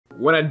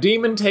when a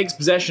demon takes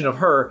possession of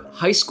her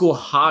high school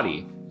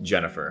hottie,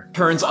 Jennifer,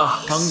 turns a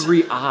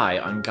hungry eye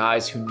on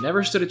guys who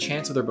never stood a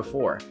chance with her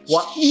before.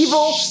 While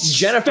evil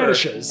Jennifer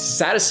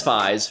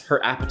satisfies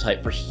her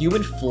appetite for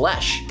human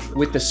flesh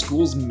with the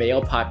school's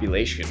male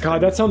population. God,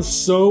 that sounds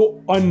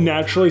so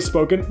unnaturally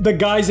spoken. The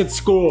guys at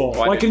school.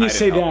 Why can you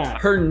say that?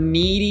 Her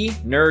needy,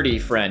 nerdy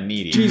friend,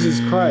 Needy.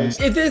 Jesus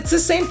Christ. It's the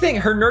same thing.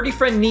 Her nerdy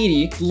friend,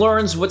 Needy,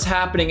 learns what's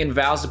happening and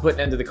vows to put an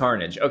end to the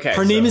carnage. Okay.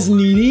 Her name is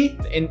Needy?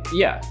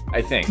 Yeah,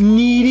 I think.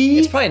 Needy?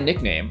 It's probably a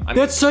nickname.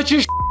 That's such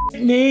a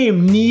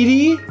name,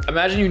 Needy.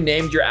 Imagine you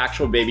named your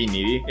actual baby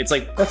Needy. It's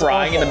like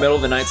crying in the middle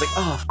of the night. It's like,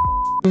 oh,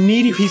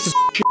 needy piece of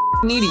shit.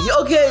 Needy.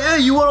 Okay,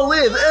 you want to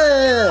live.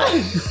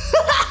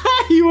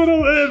 You want to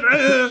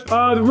live.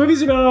 The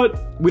movie's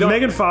about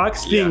Megan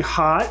Fox being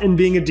hot and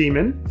being a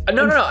demon.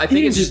 No. I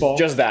think it's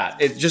just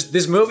that. It's just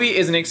this movie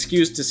is an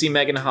excuse to see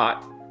Megan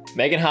hot.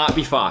 Megan hot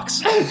be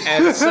Fox.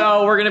 And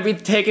so we're gonna be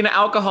taking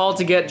alcohol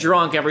to get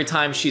drunk every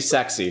time she's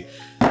sexy.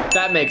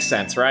 That makes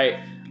sense, right?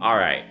 All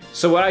right,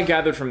 so what I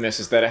gathered from this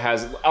is that it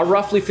has a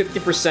roughly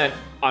 50%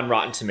 on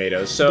Rotten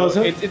Tomatoes, so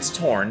it's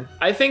torn.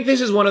 I think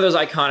this is one of those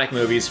iconic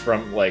movies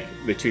from like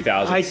the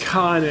 2000s.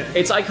 Iconic.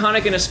 It's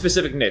iconic in a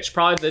specific niche,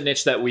 probably the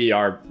niche that we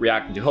are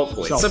reacting to,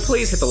 hopefully. So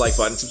please hit the like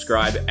button,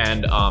 subscribe,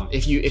 and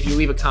if you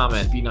leave a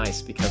comment, be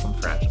nice because I'm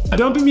fragile.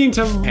 Don't be mean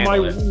to my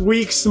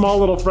weak, small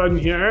little friend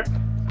here.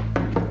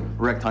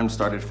 Rec time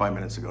started 5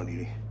 minutes ago,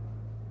 Needy.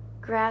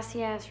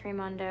 Grassy ass,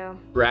 Raimundo.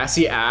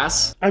 Grassy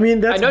ass? I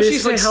mean, that's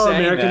basically like how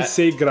Americans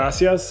say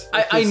gracias.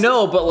 I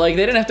know, but like,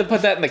 they didn't have to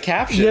put that in the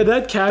caption. Yeah,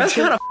 that caption. That's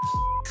kind of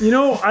you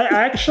know, I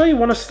actually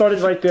want to start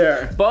it right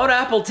there. Bon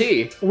apple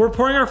tea. We're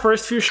pouring our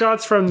first few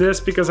shots from this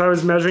because I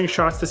was measuring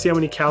shots to see how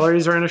many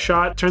calories are in a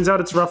shot. Turns out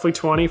it's roughly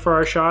 20 for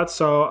our shots,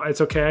 so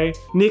it's okay.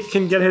 Nick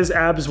can get his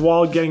abs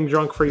while getting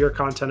drunk for your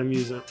content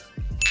amusement.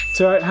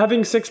 So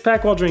having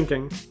six-pack while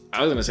drinking.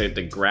 I was gonna say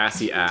the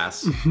grassy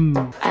ass.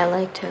 I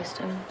like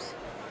Toastums.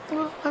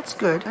 Well, that's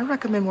good. I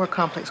recommend more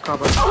complex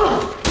carbohydrates.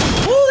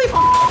 Holy f***!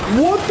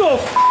 What the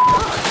f***?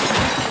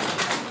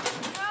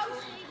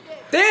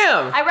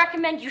 Damn! I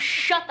recommend you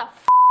shut the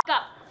f***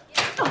 up.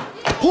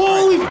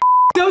 Holy f***!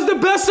 That was the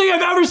best thing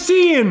I've ever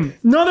seen!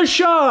 Another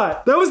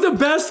shot! That was the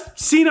best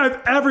scene I've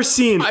ever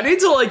seen. I need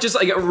to like just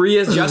like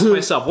readjust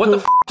myself. What the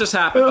f just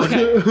happened?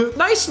 Okay.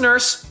 Nice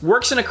nurse,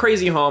 works in a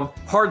crazy home,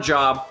 hard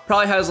job,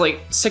 probably has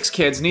like 6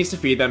 kids, needs to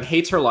feed them,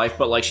 hates her life,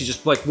 but like she's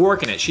just like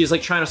working it. She's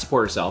like trying to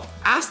support herself.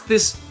 Ask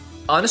this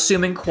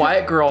unassuming,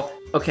 quiet girl,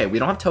 okay, we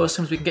don't have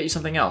Toastums, we can get you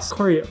something else.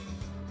 Corey,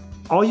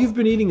 all you've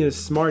been eating is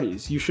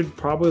Smarties. You should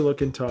probably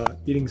look into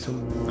eating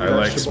some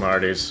like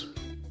Smarties.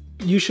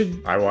 You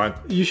should...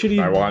 You should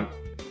eat...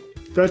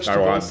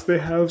 Vegetables. They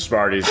have...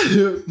 Smarties.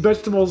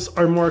 Vegetables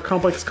are more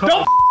complex...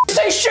 Don't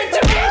say shit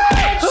to me,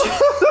 bitch!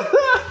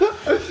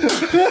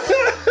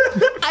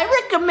 I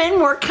recommend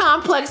more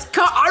complex...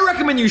 I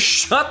recommend you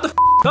shut the f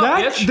up,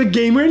 bitch. The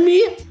gamer in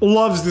me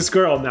loves this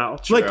girl now.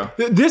 True. Like,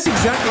 this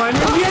exact line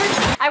right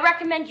here. I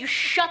recommend you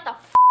shut the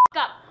f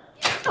up.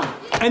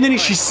 And then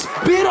she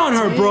spit on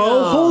her,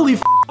 bro. Holy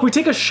f. We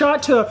take a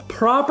shot to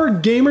proper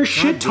gamer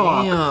shit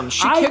talk. Damn,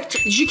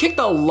 she kicked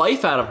the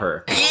life out of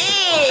her.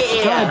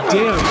 Yeah. God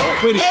damn.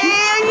 Wait,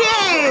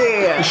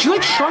 is she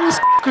like strong as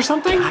f or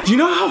something? Do you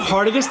know how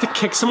hard it is to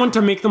kick someone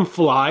to make them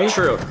fly?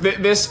 True.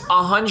 This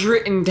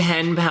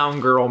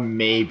 110-pound girl,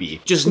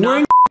 maybe. Just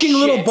wearing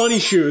little bunny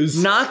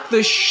shoes. Knock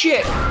the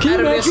shit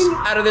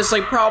out of this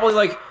like probably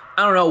like,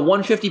 I don't know,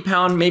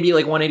 150-pound, maybe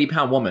like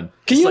 180-pound woman.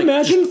 Can you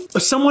imagine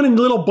someone in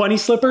little bunny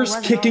slippers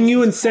kicking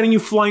you and sending you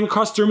flying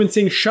across the room and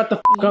saying shut the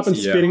f up and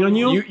spitting on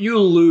you? You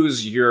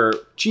lose your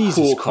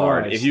cool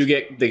card if you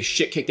get the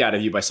shit kicked out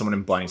of you by someone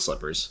in bunny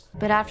slippers.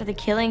 But after the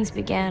killings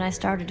began, I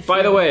started to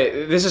By the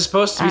way, this is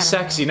supposed to be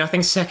sexy.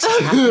 Nothing sexy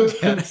happened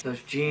yet.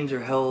 Those jeans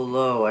are hella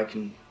low. I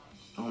can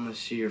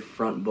almost see your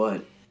front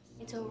butt.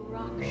 It's a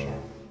rock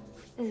show.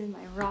 This is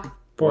my rock.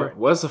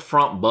 What's the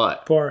front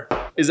butt? Poor.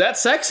 Is that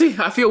sexy?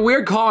 I feel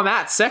weird calling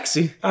that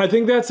sexy. I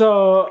think that's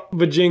a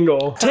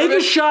vajingle. Take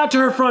a shot to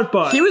her front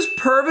butt. He was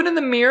perving in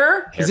the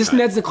mirror. Is this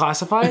Ned's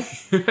Declassified?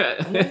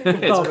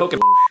 It's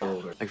coconut.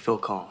 Like Phil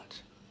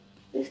Collins.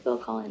 Who's Phil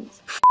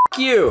Collins? F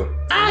you.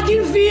 I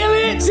can feel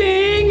it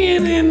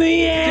singing in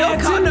the air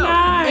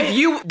tonight.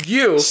 If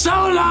you. So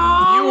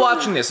long. You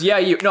watching this. Yeah,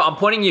 you. No, I'm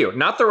pointing you.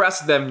 Not the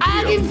rest of them.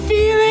 I can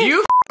feel it.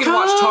 You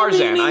watch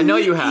Tarzan. I know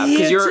you have.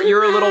 Because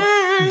you're a little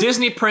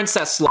Disney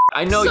princess slut.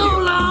 I know you.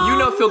 You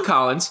know Phil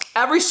Collins.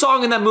 Every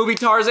song in that movie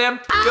Tarzan,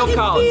 Phil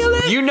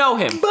Collins. You know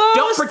him.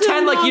 Don't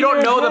pretend like you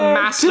don't know the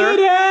master.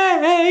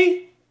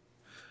 Today.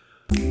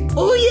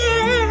 Oh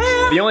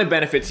yeah. The only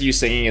benefit to you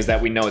singing is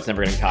that we know it's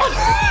never gonna be copyrighted.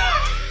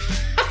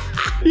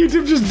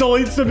 YouTube just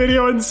deletes the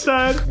video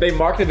instead. They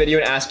mark the video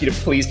and ask you to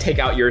please take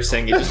out your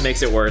singing. It just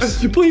makes it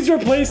worse. You please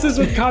replace this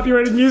with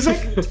copyrighted music.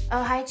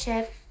 Oh, hi,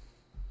 Chip.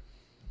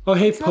 Oh,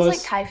 hey, it smells puss.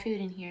 like Thai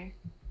food in here.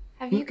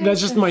 Have you guys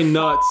That's just my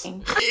nuts.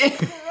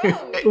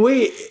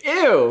 Wait.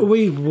 Ew.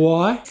 Wait,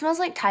 what? It smells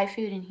like Thai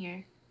food in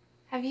here.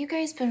 Have you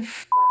guys been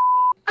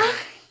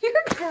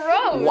You're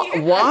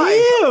gross.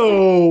 Why?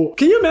 Ew!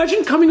 Can you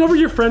imagine coming over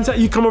your friend's house?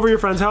 You come over your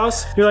friend's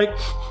house, you're like,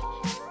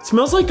 it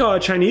smells like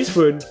Chinese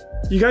food.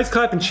 You guys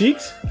clapping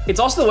cheeks? It's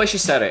also the way she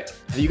said it.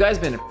 Have you guys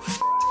been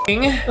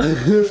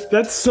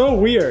That's so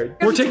weird.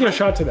 We're taking a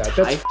shot to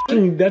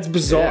that. That's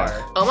bizarre.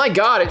 Yeah. Oh my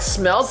god, it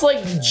smells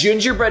like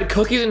gingerbread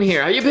cookies in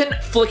here. Have you been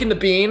flicking the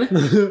bean?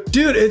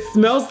 Dude, it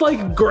smells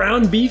like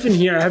ground beef in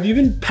here. Have you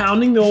been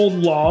pounding the old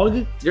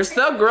log? You're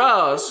so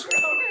gross.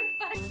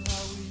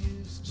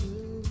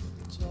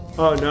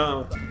 Oh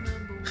no.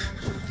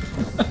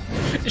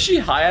 Is she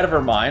high out of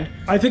her mind?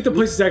 I think the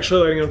place is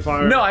actually lighting on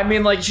fire. No, I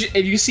mean like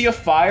if you see a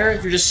fire,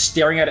 if you're just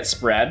staring at it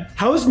spread.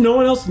 How is no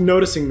one else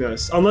noticing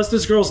this? Unless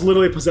this girl's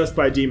literally possessed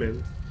by a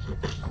demon.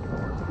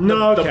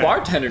 No, okay. The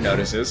bartender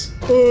notices.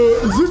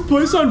 Is this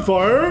place on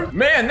fire?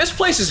 Man, this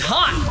place is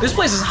hot. This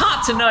place is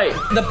hot tonight.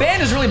 The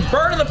band is really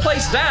burning the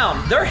place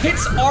down. Their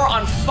hits are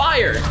on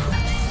fire.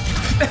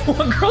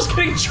 One girl's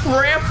getting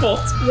trampled.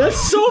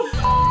 That's so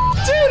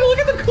Dude, look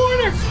at the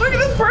corner. Look at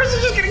this person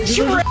just getting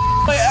trampled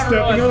by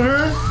everyone. stepping on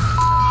her?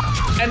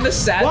 And the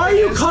sad Why are thing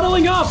you is,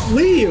 cuddling up?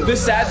 Leave! the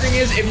sad thing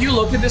is, if you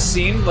looked at this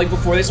scene, like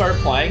before they started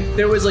playing,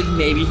 there was like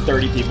maybe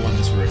 30 people in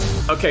this room.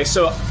 Okay,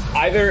 so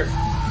either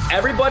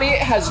everybody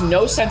has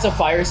no sense of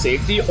fire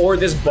safety, or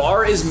this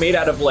bar is made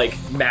out of like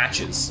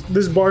matches.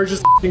 This bar is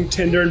just f***ing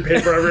tinder and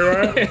paper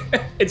everywhere.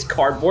 It's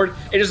cardboard.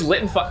 It just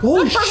lit in fire.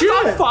 Holy shit!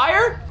 on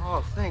fire? Oh,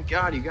 thank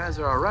God you guys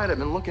are all right. I've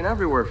been looking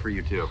everywhere for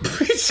you two.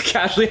 He just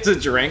casually has a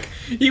drink.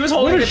 He was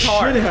holding a What a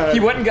guitar. shithead. He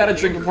went and got a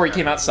drink before he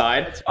came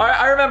outside. All right,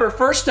 I remember,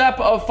 first step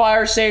of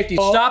fire safety,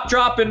 stop,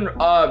 drop, and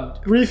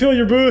Refill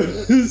your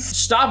booze.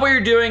 stop what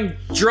you're doing,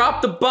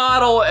 drop the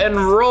bottle, and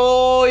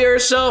roll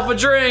yourself a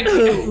drink.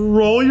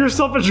 Roll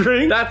yourself a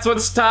drink. That's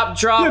what stop,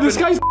 drop. Yeah, this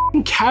and- guy's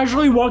f***ing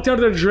casually walked out of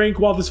their drink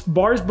while this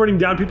bar is burning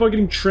down. People are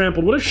getting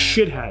trampled. What a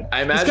shithead.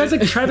 I This imagine- guy's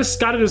like Travis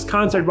Scott at his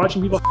concert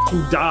watching people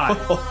f***ing die.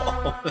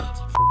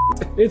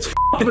 It's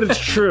f***ing, but it's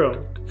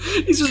true.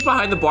 He's just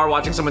behind the bar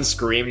watching someone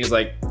scream. He's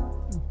like,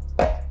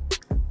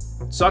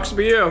 sucks to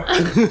be you.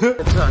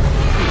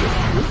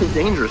 It's really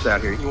dangerous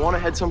out here. You want to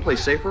head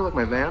someplace safer, like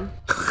my van?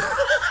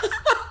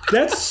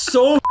 That's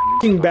so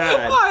f***ing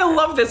bad. Oh, I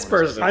love this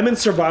person. I'm in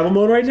survival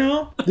mode right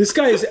now. This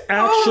guy is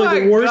actually my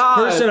the worst God.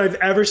 person I've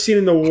ever seen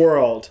in the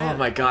world. Oh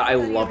my god, I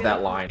love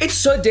that line. It's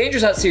so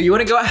dangerous out here. You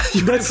want to go out?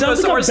 You That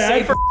sounds like a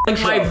bad like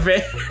my intro.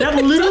 van.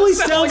 That literally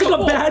sounds like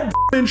a bad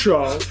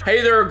intro.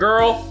 Hey there,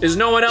 girl. Is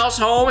no one else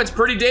home? It's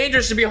pretty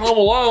dangerous to be home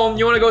alone.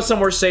 You want to go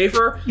somewhere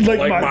safer? Like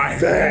my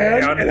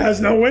van. It has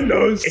no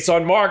windows. It's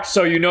unmarked,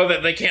 so you know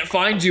that they can't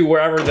find you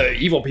wherever the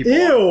evil people are.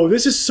 Ew,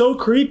 this is so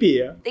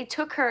creepy. They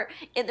took her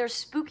in their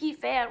spooky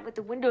van with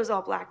the windows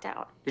all blacked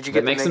out. Did you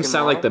That get makes to them make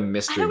sound like the I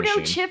mystery don't know,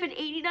 machine. Chip, an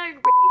 89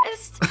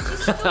 rapist.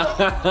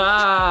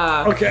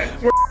 Okay,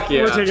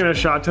 we're taking a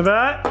shot to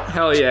that.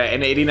 Hell yeah,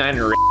 an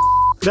 89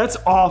 That's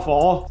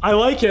awful. I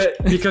like it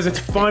because it's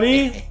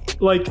funny,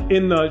 like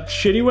in the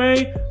shitty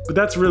way, but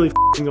that's really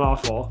f***ing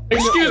awful.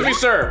 Excuse me,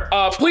 sir.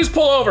 Please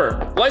pull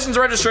over. License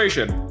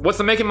registration. What's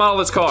the make and model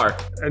of this car?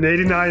 An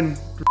 89.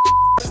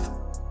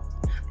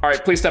 All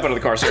right, please step out of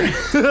the car, sir.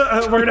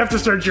 We're gonna have to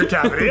search your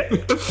cavity.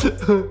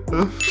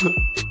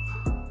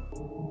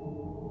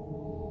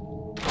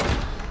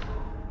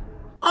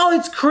 Oh,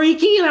 it's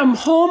creaky and I'm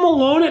home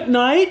alone at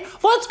night?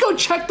 Let's go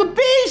check the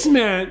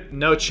basement.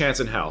 No chance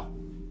in hell.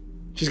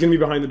 She's gonna be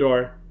behind the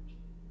door.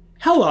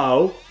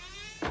 Hello.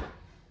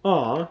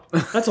 Aw,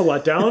 that's a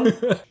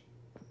letdown.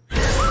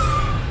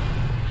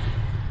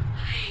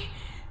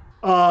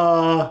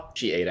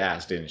 She ate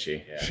ass, didn't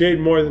she? Yeah. She ate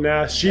more than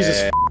ass. Jesus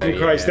f***ing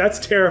Christ, that's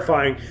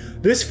terrifying.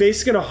 This face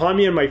is gonna haunt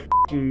me in my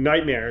f***ing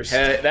nightmares.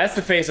 That's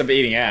the face of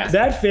eating ass.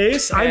 That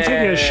face? I'm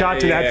taking a shot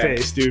to that Yeah.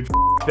 face, dude.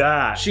 F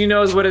that. She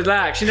knows what it's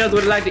like. She knows what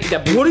it's like to eat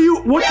that.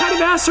 What kind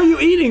of ass are you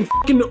eating?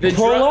 F***ing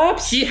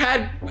pull-ups? He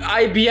had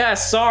IBS.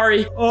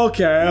 Sorry.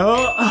 Okay.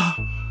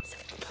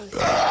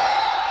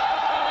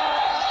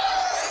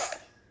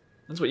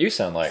 That's what you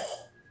sound like.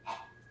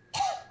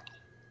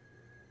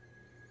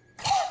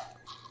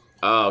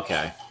 Oh,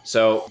 okay.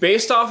 So,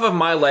 based off of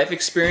my life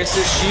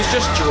experiences, she's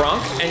just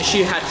drunk and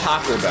she had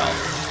Taco Bell.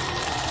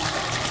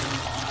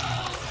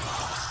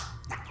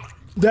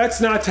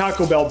 That's not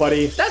Taco Bell,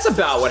 buddy. That's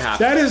about what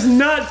happened. That is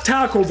not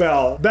Taco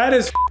Bell. That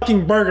is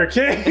fucking Burger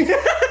King.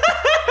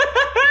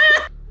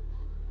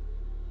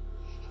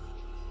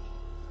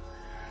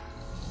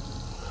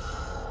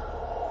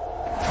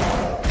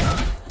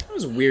 It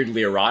was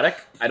weirdly erotic.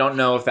 I don't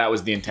know if that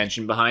was the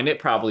intention behind it.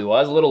 Probably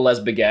was. A little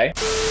lesbian-gay.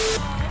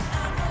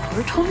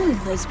 We're totally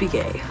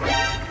lesbian.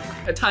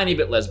 A tiny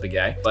bit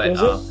lesbian-gay. But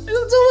Was it?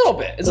 it's a little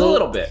bit. It's a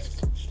little bit.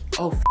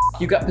 Oh,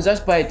 you got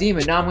possessed by a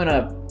demon. Now I'm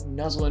gonna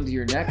nuzzle into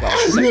your neck all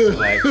sexy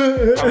like.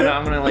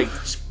 I'm gonna like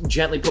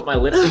gently put my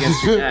lips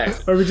against your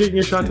neck. Are we taking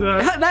a shot to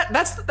that?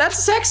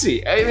 That's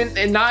sexy. I mean,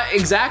 and not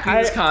exactly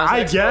this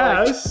context.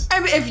 I but, guess. like,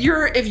 I mean,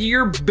 if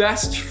your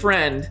best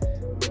friend,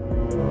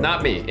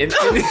 not me,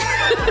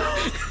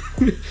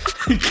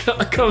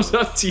 comes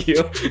up to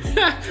you,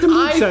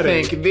 I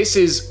setting. think this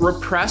is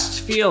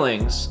repressed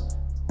feelings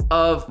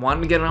of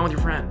wanting to get around with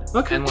your friend.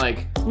 Okay. And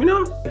like, You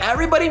know,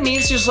 everybody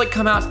needs to just like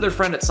come out to their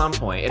friend at some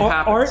point. It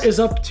happens. art is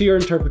up to your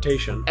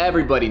interpretation.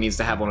 Everybody needs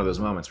to have one of those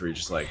moments where you're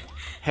just like,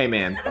 hey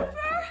man,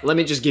 let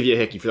me just give you a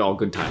hickey for all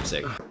good time's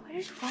sake. What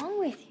is wrong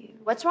with you?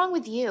 What's wrong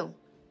with you?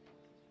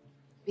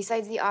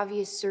 Besides the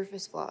obvious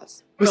surface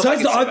flaws.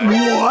 Besides the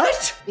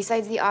what?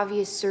 Besides the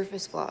obvious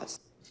surface flaws.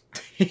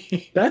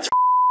 That's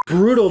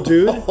brutal,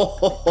 dude.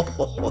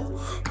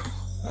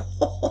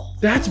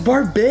 That's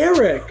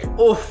barbaric.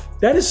 Oof.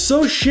 That is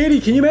so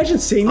shitty. Can you imagine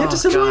saying that to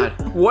someone?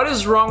 God. What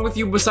is wrong with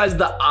you besides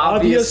the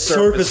obvious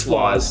surface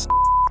flaws?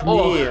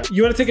 Oh. Yeah.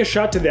 You want to take a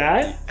shot to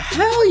that?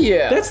 Hell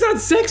yeah. That's not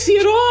sexy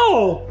at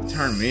all.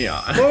 Turn me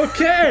on.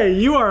 Okay,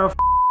 you are a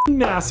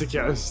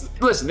masochist.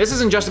 Listen, this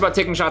isn't just about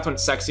taking shots when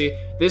it's sexy.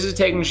 This is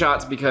taking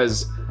shots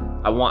because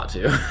I want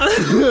to.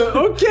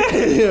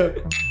 Okay.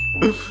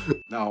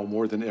 Now,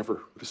 more than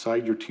ever,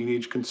 put your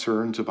teenage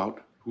concerns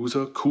about who's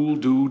a cool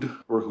dude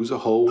or who's a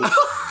hoe.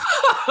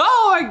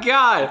 Oh my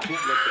God.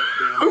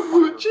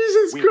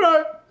 Jesus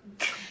Christ.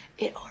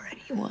 It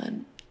already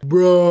won.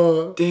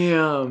 Bruh.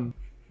 Damn.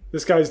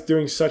 This guy's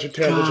doing such a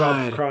terrible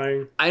job of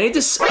crying. I need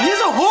to. He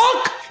has a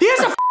hook. He has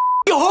a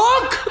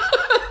hook.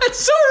 That's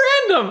so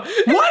random.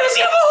 Why does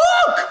he have a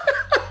hook?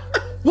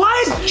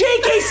 Why is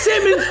J.K.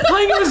 Simmons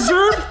playing a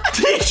reserve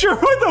teacher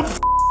with a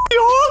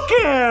hook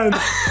hand?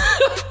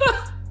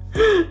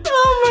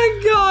 Oh my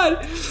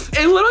God.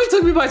 It literally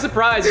took me by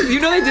surprise. You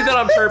know they did that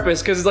on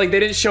purpose because like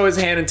they didn't show his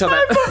hand until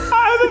that.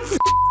 I have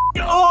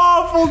an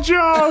awful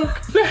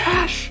joke. The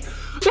hash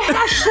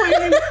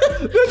slinging,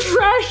 the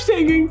trash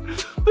singing,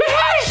 the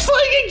hash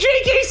slinging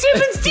J.K.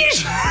 Simmons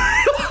t-shirt.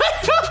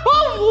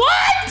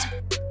 What?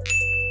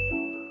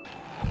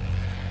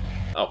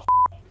 Oh.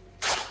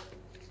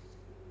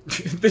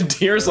 The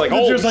deer's like,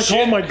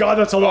 oh my God,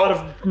 that's a lot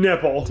of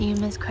nipple. Do you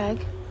miss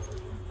Craig?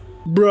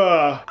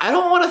 Bruh. I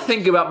don't want to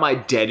think about my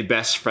dead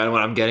best friend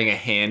when I'm getting a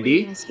handy.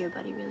 I'm gonna see your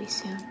buddy really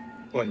soon.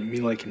 What, you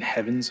mean like in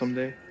heaven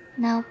someday?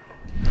 No.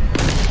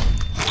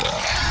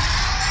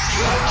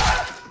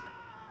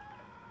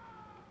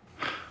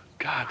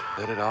 God,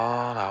 let it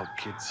all out,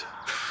 kids.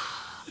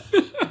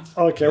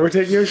 Okay, we're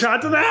taking a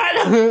shot to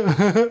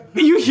that.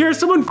 You hear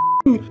someone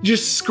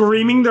just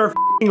screaming their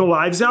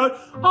lives out.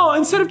 Oh,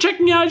 instead of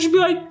checking out, just be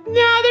like,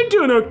 nah, they're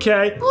doing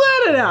okay.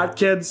 Let it out,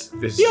 kids.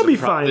 You'll be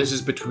fine. This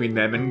is between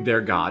them and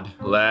their God.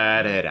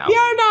 Let it out.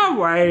 You're not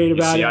worried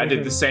about it. See, I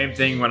did the same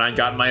thing when I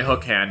got my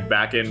hook hand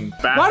back in.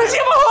 Why does he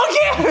have a hook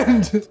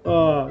hand?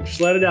 Oh,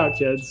 just let it out,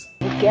 kids.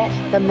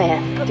 Get the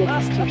man. Did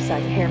this to your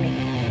son, hear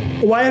me?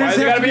 Why does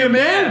it have to be a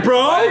man, bro?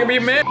 Why gotta be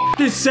a man?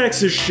 This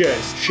sex is shit.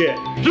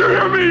 You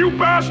hear me, you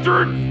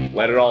bastard?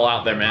 Let it all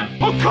out there, man.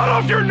 I'll cut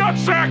off your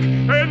nutsack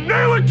and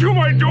nail it to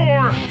my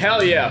door.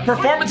 Hell yeah.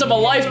 Performance of a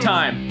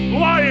lifetime.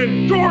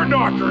 Lying door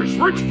knockers,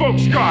 rich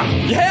folks got.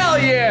 Hell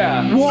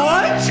yeah.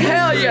 What?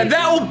 Hell yeah.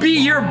 That will be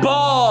your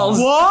balls.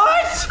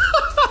 What?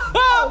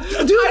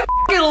 Dude, I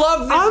fucking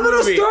love this I'm gonna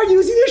movie. start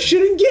using this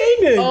shit in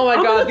gaming. Oh my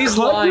God, these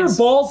cut lines. your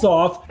balls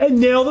off and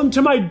nail them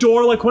to my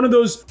door like one of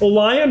those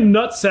lion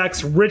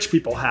nutsacks rich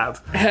people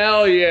have.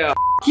 Hell yeah.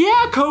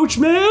 Yeah, coach,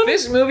 man.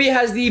 This movie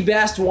has the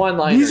best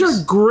one-liners. These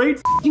are great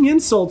fucking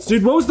insults,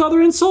 dude. What was the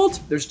other insult?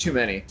 There's too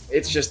many.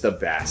 It's just the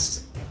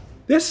best.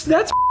 That's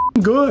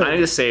good. I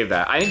need to save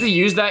that. I need to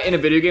use that in a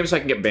video game so I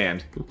can get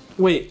banned.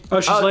 Wait. Oh,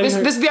 she's laying this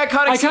her... is the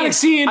iconic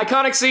scene.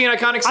 Iconic scene.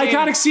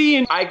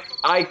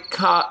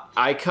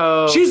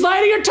 She's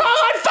lighting her tongue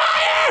on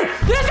fire!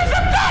 This is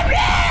a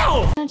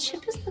thumbnail!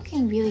 Chip is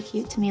looking really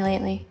cute to me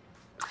lately.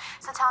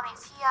 So tell me,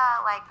 is he,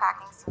 like,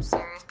 packing some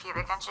serious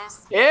pubic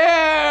inches?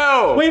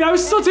 Ew! Wait, I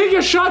was still taking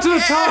a shot to the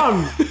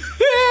tongue. But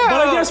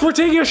I guess we're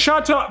taking a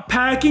shot to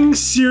packing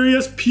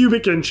serious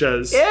pubic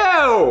inches.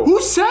 Ew!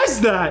 Who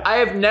says that? I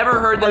have never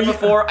heard that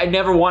before. I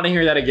never want to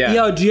hear that again.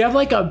 Yo, do you have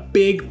like a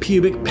big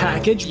pubic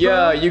package,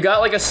 bro? Yo, you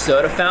got like a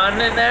soda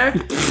fountain in there?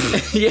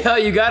 Yo,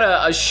 you got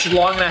a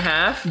schlong and a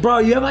half? Bro,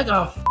 you have like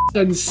a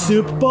fucking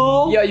soup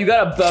bowl? Yo, you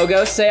got a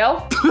BOGO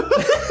sale?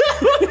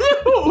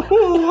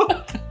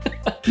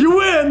 You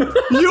win!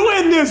 You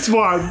win this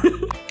one!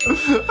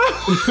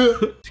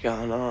 What's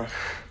going on?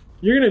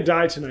 You're gonna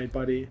die tonight,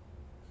 buddy.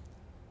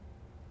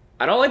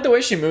 I don't like the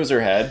way she moves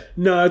her head.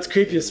 No, it's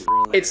creepy as f.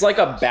 It's like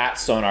a bat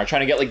sonar,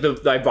 trying to get like the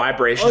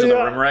vibrations of the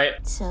room right.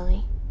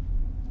 Silly.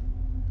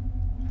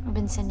 I've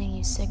been sending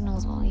you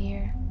signals all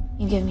year.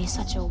 You give me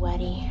such a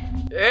wetty.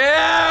 Ew!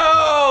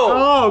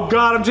 Oh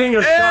God, I'm taking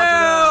a shot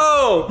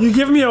to that. You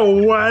give me a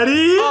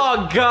wetty?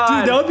 Oh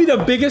God. Dude, that would be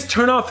the biggest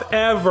turnoff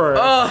ever.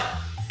 Ugh.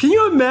 Can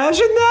you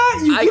imagine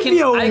that? You give me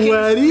a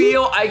wetty?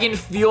 I can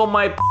feel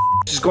my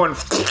just going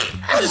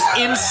just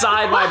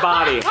inside my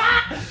body.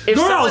 If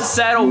someone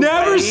said a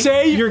never wetty,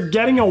 say you're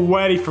getting a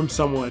wetty from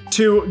someone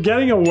to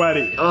getting a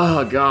wetty.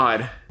 Oh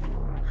God.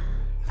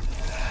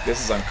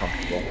 This is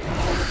uncomfortable.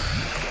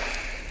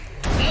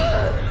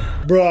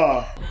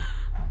 Bruh.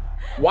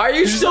 Why are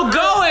you still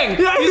going?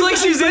 Yeah, he's like,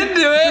 she's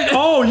into it.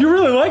 Oh, you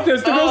really like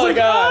this? The girl's like,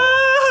 God.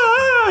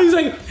 Ah. He's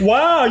like,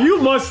 wow,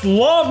 you must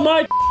love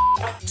my.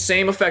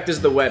 Same effect as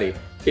the wetty.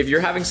 If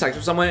you're having sex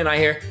with someone and I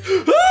hear,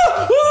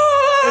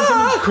 and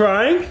Anytime someone's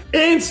crying,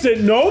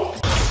 instant nope.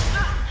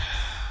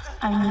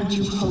 I need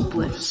you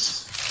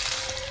hopeless.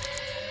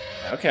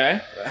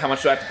 Okay, how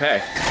much do I have to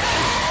pay?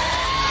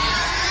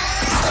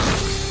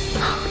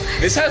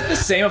 This has the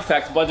same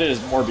effect budget as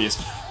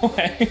Morbius.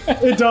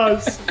 It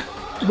does.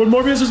 But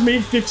Morbius was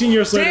made 15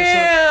 years later.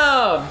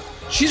 Damn!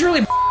 So. She's really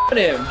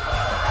him.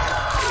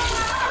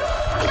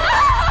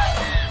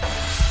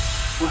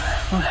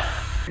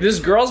 This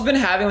girl's been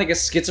having like a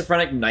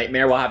schizophrenic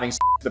nightmare while having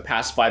the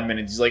past 5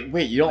 minutes. He's like,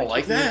 wait, you don't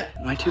like that?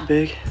 Am I too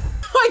big?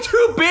 Am I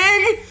too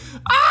big?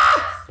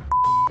 Ah!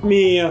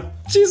 Me.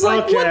 She's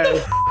like, okay. what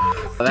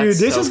the Dude,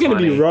 this is gonna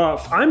be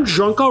rough. I'm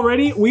drunk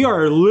already. We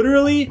are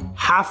literally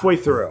halfway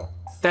through.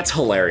 That's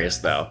hilarious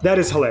though. That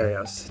is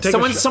hilarious.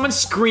 Someone's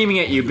screaming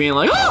at you, being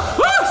like,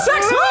 oh,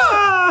 sex!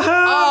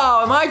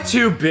 Oh, am I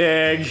too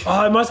big?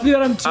 Oh, it must be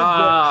that I'm too big.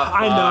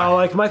 I know,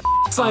 like my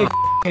it's like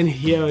f***ing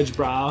huge,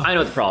 bro. I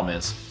know what the problem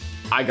is.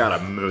 I got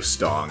a moose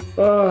dong.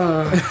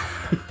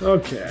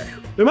 Okay.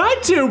 Am I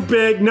too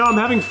big? No, I'm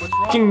having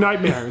f***ing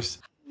nightmares.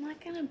 I'm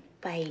not gonna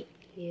bite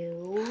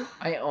you.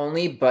 I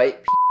only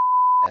bite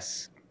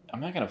p***s. I'm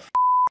not gonna f***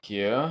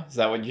 you. Is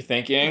that what you're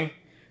thinking?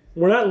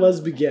 We're not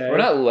lesbian gay. We're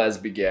not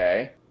lesbian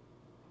gay.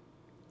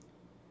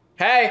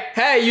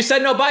 Hey, you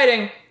said no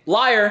biting.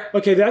 Liar.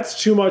 Okay,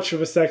 that's too much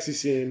of a sexy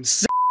scene.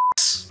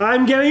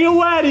 I'm getting a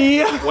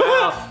wetty.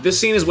 Wow, this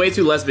scene is way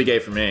too lesbian gay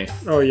for me.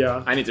 Oh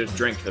yeah. I need to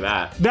drink for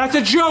that. That's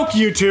a joke,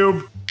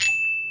 YouTube.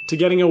 To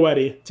getting a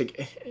wetty.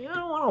 I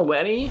don't want a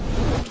wetty.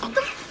 What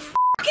the f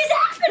is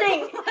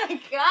happening? Oh my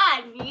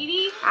god,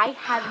 Meaty. I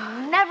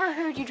have never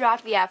heard you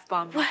drop the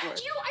F-bomb before. I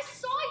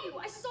saw you.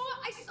 I saw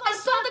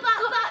the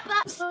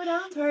Slow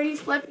down, tardy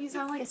slip, you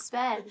sound like a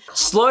sped.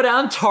 Slow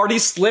down, tardy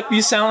slip,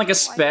 you sound like a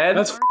sped.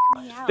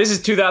 This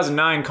is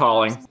 2009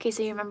 calling. Okay,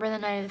 so you remember the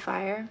night of the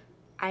fire?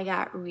 I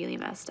got really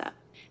messed up.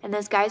 And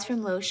those guys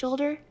from Low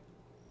Shoulder,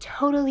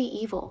 totally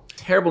evil.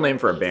 Terrible name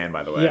for a band,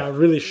 by the way. Yeah,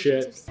 really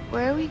shit.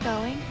 Where are we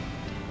going?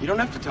 You don't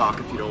have to talk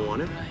if you don't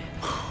want it.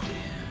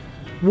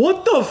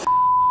 What the f?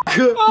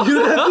 You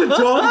don't have to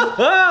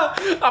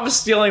talk? I'm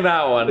stealing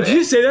that one. If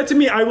you say that to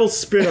me, I will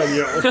spit on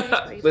you.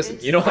 Listen,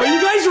 you know what? Are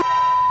you guys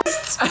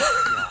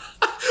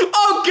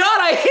Oh god,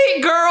 I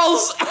hate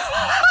girls!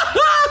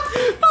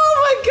 Oh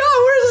my god,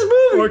 where's this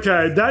movie?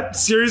 Okay, that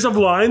series of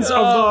lines of the...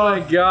 Oh my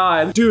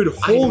god. Dude,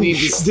 holy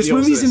shit, this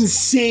movie's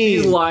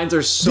insane. These lines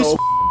are so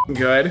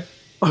good.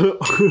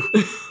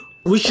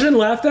 We shouldn't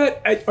laugh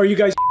at are you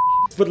guys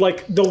but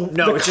like the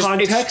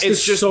context it's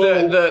is just so...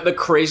 the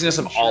craziness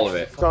of all of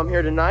it. So I'm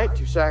here tonight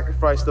to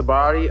sacrifice the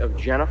body of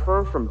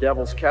Jennifer from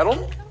Devil's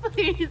Kettle.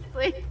 Please,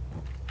 please.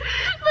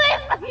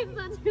 Please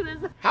don't do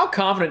this. How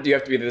confident do you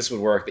have to be that this would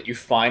work, that you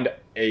find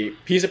a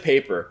piece of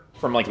paper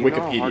from like You know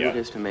how hard Wikipedia? it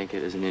is to make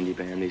it as an indie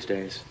band these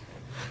days.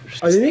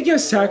 Are they making a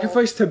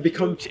sacrifice to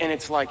become... And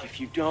it's like, if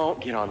you don't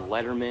get on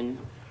Letterman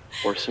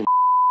or some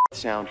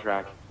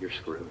soundtrack, you're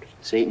screwed.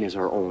 Satan is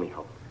our only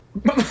hope.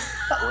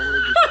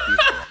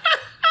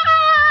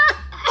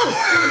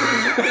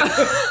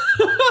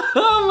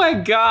 Oh my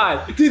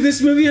god. Dude,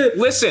 this movie...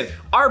 Listen,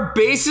 our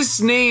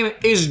bassist's name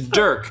is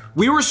Dirk.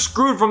 We were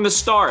screwed from the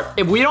start.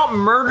 If we don't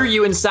murder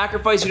you and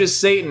sacrifice you to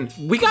Satan,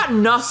 we got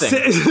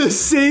nothing.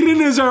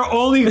 Satan is our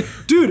only...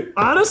 Dude,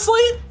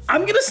 honestly,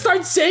 I'm gonna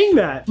start saying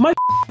that. My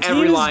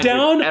every team line, is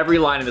down dude, every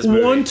line in this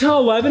movie. 1 to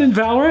 11 in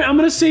Valorant. I'm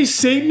gonna say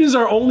Satan is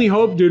our only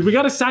hope, dude. We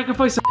gotta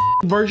sacrifice a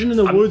virgin in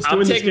the woods to I'm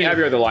win this taking game.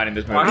 every other line in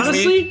this movie.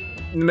 Honestly...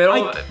 In the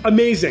middle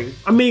amazing.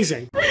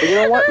 Amazing. But you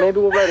know what? Maybe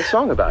we'll write a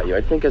song about you.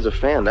 I think as a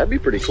fan, that'd be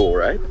pretty cool,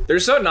 right?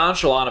 They're so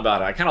nonchalant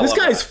about it. I kind of love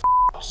This guy's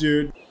that.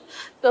 Dude.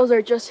 Those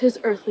are just his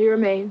earthly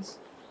remains.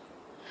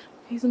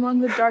 He's among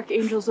the dark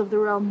angels of the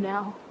realm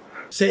now.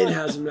 Satan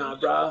has him now,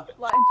 bro.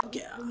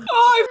 Yeah. Oh,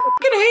 I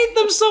fucking hate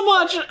them so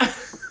much.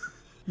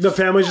 The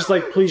family's just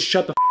like, please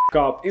shut the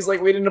up. He's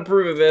like, we didn't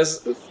approve of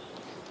this.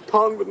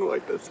 Pong wouldn't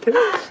like this, kid.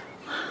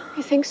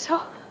 You think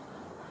so?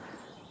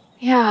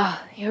 Yeah,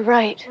 you're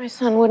right. My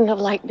son wouldn't have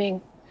liked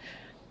being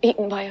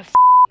eaten by a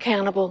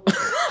cannibal.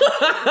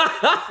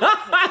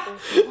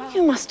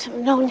 You must have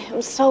known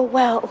him so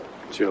well.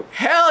 Sure.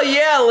 Hell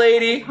yeah,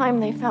 lady. The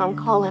time they found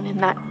Colin in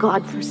that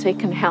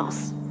godforsaken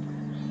house,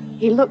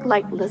 he looked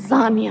like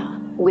lasagna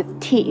with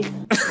teeth.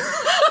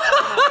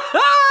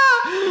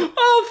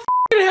 Oh,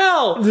 f***ing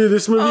hell. Dude,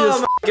 this movie is...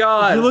 Oh my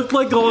god. He looked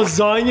like a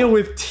lasagna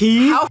with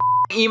teeth. How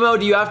emo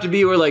do you have to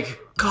be where like,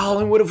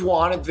 Colin would have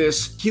wanted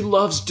this. He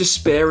loves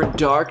despair and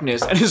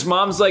darkness. And his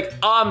mom's like,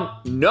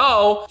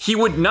 no. He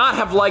would not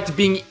have liked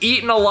being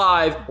eaten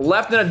alive,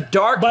 left in a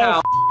dark by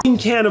house. a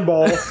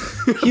cannibal.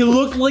 He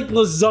looked like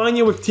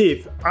lasagna with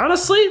teeth.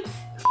 Honestly,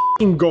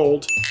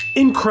 gold.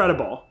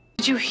 Incredible.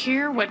 Did you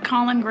hear what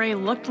Colin Gray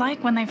looked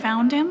like when they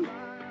found him?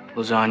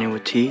 Lasagna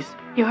with teeth?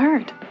 You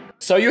heard.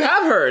 So you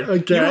have heard.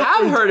 Okay. You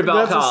have heard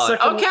about That's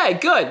Colin. Okay,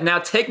 good. Now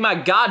take my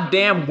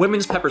goddamn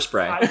women's pepper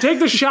spray. Take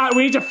the shot.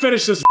 We need to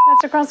finish this.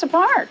 That's across the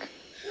park.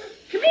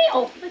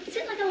 Camille, let's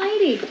sit like a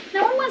lady.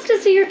 No one wants to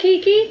see your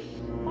kiki.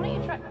 Why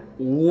don't you try?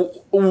 What?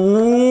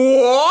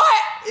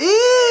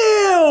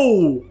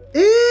 Ew!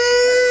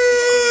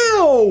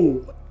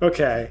 Ew!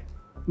 Okay.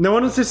 No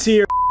one wants to see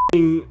your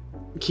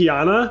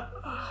Kiana.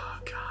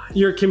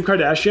 You're Kim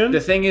Kardashian.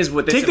 The thing is,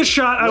 with this, take the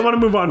shot. I want to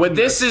move on. What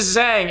this is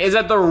saying is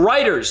that the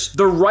writers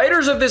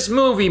of this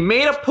movie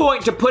made a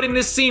point to put in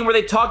this scene where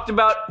they talked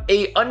about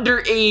a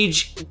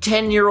underage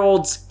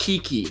 10-year-old's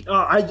Kiki.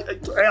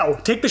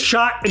 Take the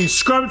shot and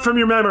scrub it from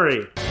your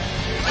memory.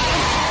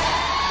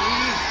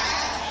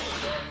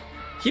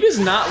 He does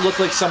not look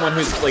like someone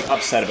who's like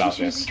upset about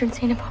this. You're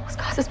insane about what's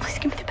causes. Please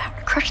give me the power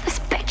to crush this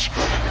bitch.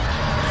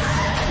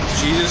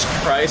 Jesus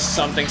Christ,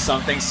 something,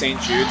 something,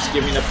 St. Jude's,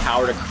 give me the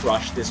power to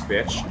crush this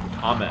bitch.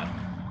 Amen.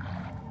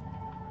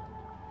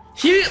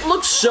 He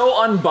looks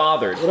so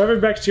unbothered. Whatever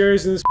bacteria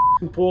is in this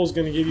pool is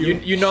gonna give you.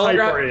 You know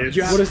hyper AIDS.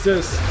 What is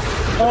this?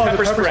 Oh,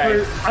 pepper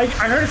spray. I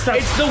heard it's that.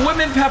 It's the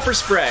women pepper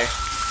spray.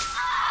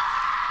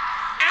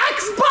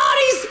 Axe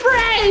body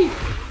spray.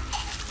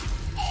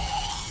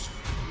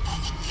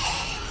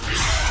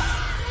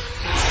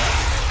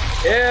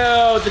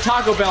 Ew, the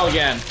Taco Bell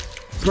again.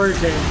 Burger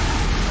King.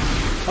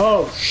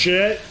 Oh,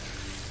 shit.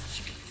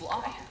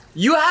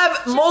 You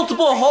have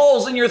multiple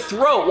holes in your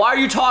throat. Why are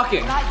you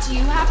talking? God, do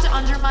you have to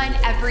undermine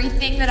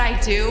everything that I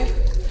do?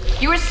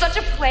 You are such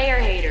a player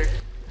hater.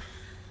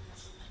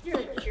 You're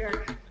a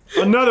jerk.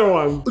 Another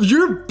one.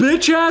 Your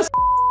bitch ass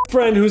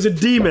friend who's a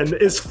demon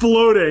is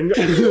floating.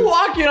 You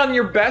walk in on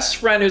your best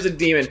friend who's a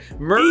demon,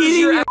 murders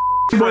your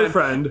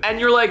boyfriend, and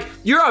you're like,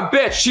 you're a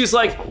bitch. She's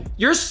like,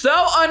 you're so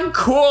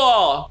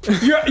uncool.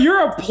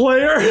 You're a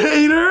player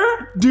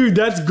hater? Dude,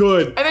 that's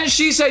good. And then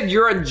she said,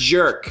 you're a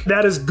jerk.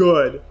 That is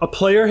good. A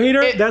player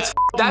hater? That's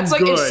like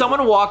good. if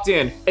someone walked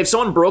in, if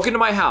someone broke into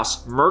my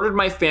house, murdered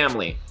my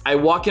family, I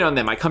walk in on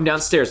them, I come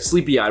downstairs,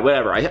 sleepy-eyed,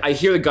 whatever, I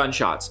hear the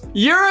gunshots.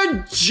 You're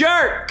a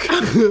jerk.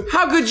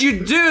 How could you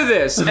do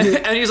this?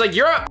 And he's like,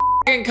 you're a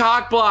fucking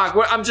cockblock.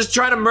 I'm just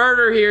trying to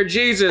murder here,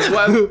 Jesus.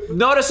 Well,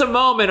 notice a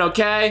moment,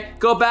 okay?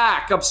 Go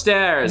back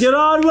upstairs. Get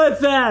on with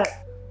that.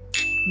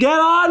 Get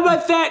on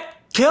with it.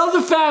 Kill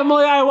the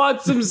family. I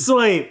want some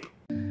sleep.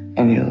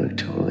 And you look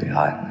totally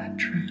hot in that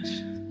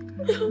dress.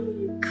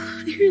 No,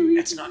 clearly.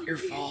 It's not your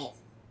fault.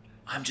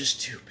 I'm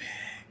just too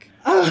big.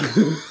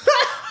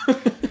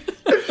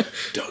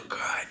 Don't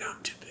cry, no,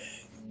 I'm too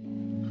big.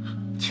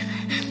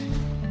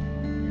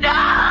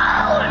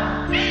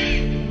 No!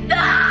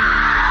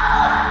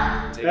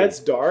 No! That's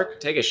dark.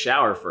 Take a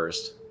shower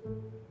first.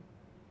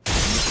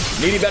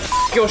 Needy about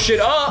to go shit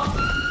up.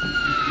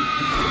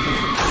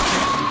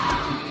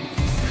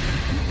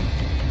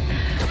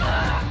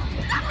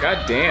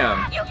 God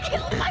damn. You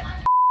killed my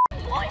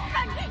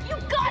boyfriend! You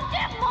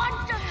goddamn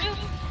monster! You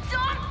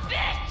son of a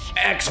bitch!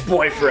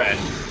 Ex-boyfriend.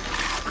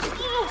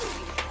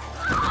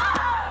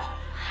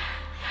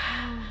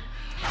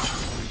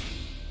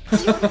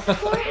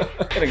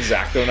 An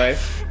X-Acto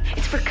knife.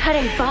 It's for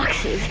cutting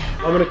boxes.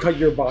 I'm gonna cut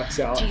your box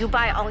out. Do you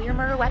buy all your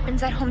murder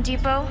weapons at Home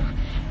Depot?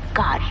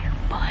 God, you're a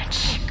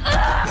bunch.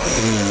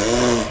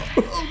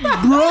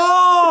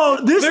 Bro,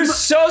 They're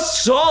so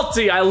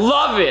salty. I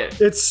love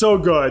it. It's so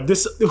good.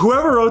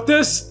 Whoever wrote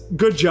this,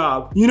 good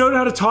job. You know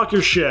how to talk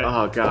your shit.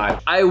 Oh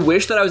God. I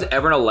wish that I was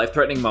ever in a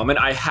life-threatening moment,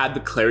 I had the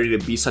clarity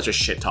to be such a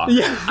shit talker.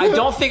 Yeah. I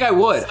don't think I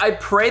would. I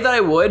pray that I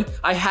would.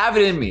 I have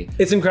it in me.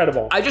 It's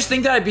incredible. I just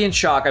think that I'd be in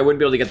shock. I wouldn't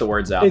be able to get the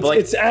words out.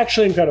 It's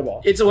actually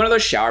incredible. It's one of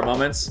those shower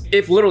moments.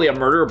 If literally a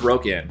murderer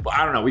broke in,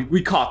 I don't know,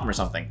 we caught them or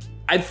something.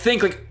 I'd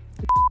think like,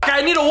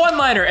 I need a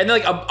one-liner, and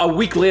then like a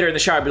week later in the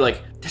shower, I'd be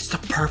like, that's the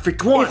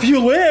perfect one. If you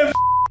live,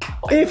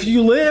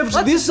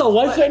 this is a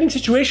life-threatening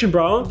situation,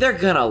 bro. They're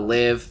gonna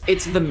live.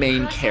 It's the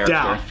main character.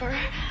 Down.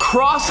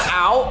 Cross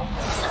out.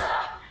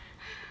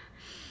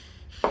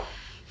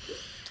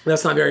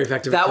 That's not very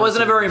effective. That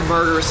wasn't a very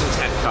murderous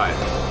intent cut.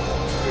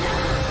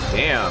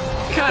 Damn.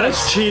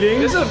 That's cheating.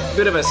 This is a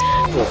bit of a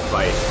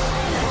fight.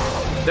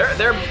 They're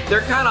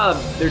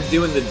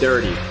doing the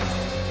dirty.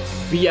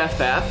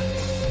 BFF.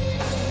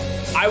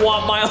 I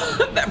want my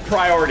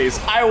priorities.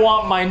 I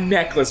want my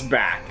necklace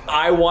back.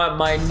 I want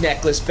my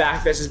necklace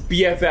back. This is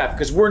BFF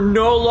because we're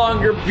no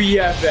longer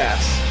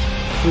BFFs.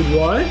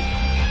 What?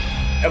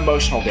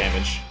 Emotional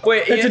damage.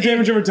 Wait, it's a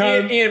damage over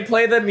time. Ian,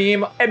 play the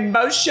meme.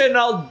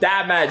 Emotional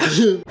damage.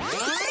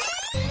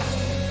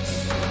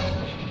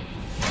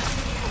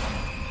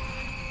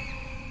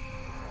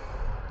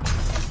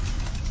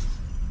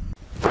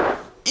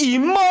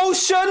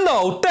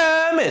 Emotional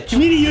damage. You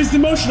need to use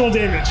emotional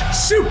damage.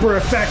 Super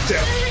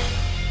effective.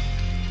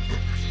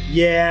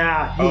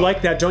 Yeah, you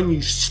like that, don't you,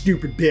 you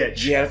stupid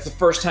bitch? Yeah, that's the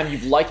first time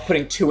you've liked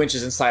putting 2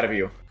 inches inside of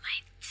you.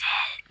 My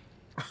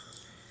tit.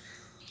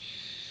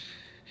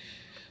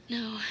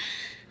 No.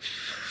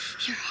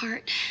 Your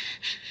heart.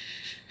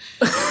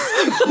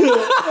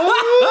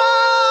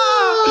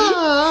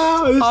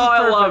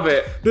 I love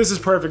it. This is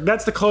perfect.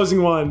 That's the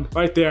closing one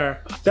right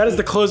there. That is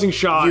the closing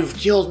shot. You've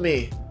killed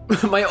me.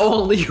 My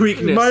only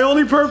weakness. My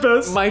only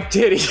purpose. My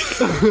titty.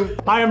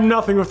 I am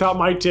nothing without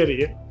my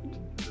titty.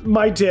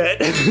 My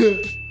tit.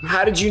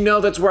 How did you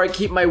know that's where I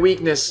keep my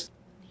weakness?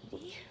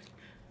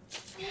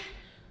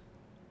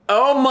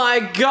 Oh my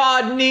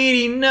God,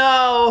 Needy,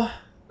 no.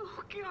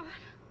 Oh God.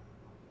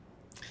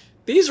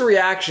 These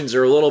reactions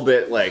are a little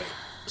bit like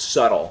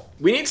subtle.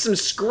 We need some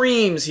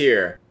screams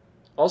here.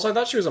 Also, I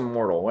thought she was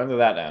immortal. When did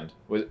that end?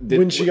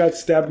 When she got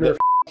stabbed in her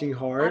fucking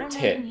heart.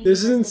 Tit.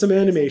 This isn't some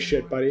anime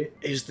shit, buddy.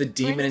 Is the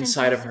demon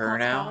inside of her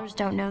now? Scholars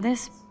don't know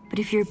this, but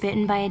if you're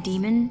bitten by a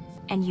demon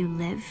and you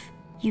live,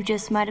 you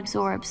just might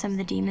absorb some of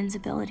the demon's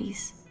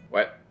abilities.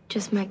 What?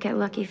 Just might get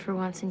lucky for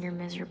once in your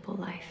miserable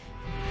life.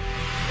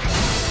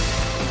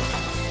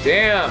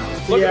 Damn!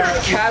 Look at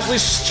her casually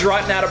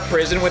strutting out of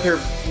prison with her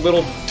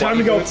little time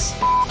to go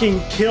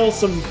fucking kill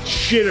some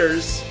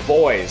shitters.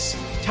 Boys.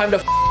 Time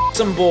to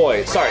some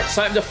boys. Sorry,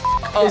 time to up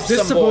some boys. Is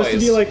this supposed to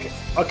be like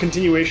a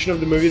continuation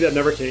of the movie that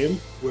never came?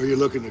 Where are you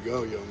looking to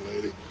go, young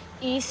lady?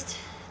 East,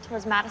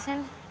 towards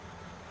Madison.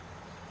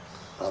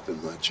 Hop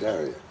in my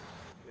chariot.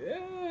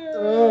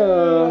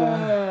 Yeah.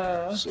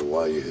 So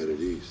why you headed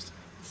east?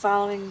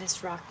 Following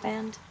this rock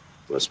band,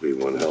 Must be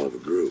one hell of a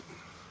group.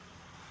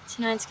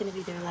 tonight's gonna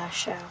be their last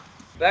show.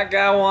 That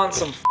guy wants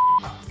some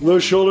low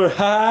shoulder,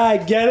 ha,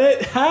 get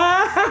it?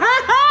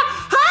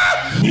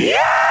 Ha,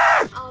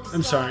 yeah!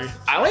 I'm sorry.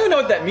 I don't even know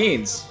what that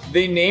means.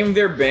 They named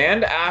their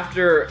band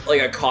after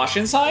like a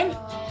caution sign?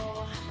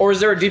 Or is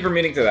there a deeper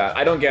meaning to that?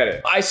 I don't get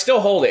it. I still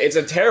hold it. It's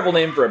a terrible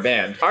name for a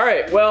band. All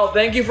right, well,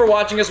 thank you for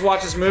watching us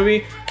watch this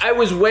movie. I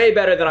was way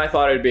better than I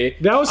thought it'd be.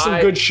 That was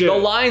some good shit. The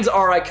lines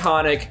are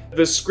iconic.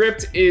 The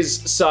script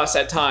is sus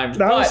at times.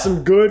 That was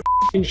some good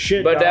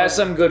shit. But that's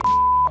some good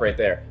right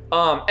there.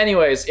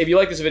 Anyways, if you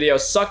like this video,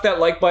 suck that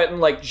like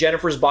button like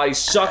Jennifer's body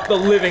sucked the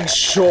living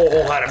soul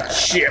out of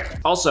Chip.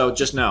 Also,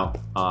 just know,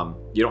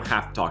 you don't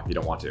have to talk if you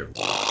don't want to.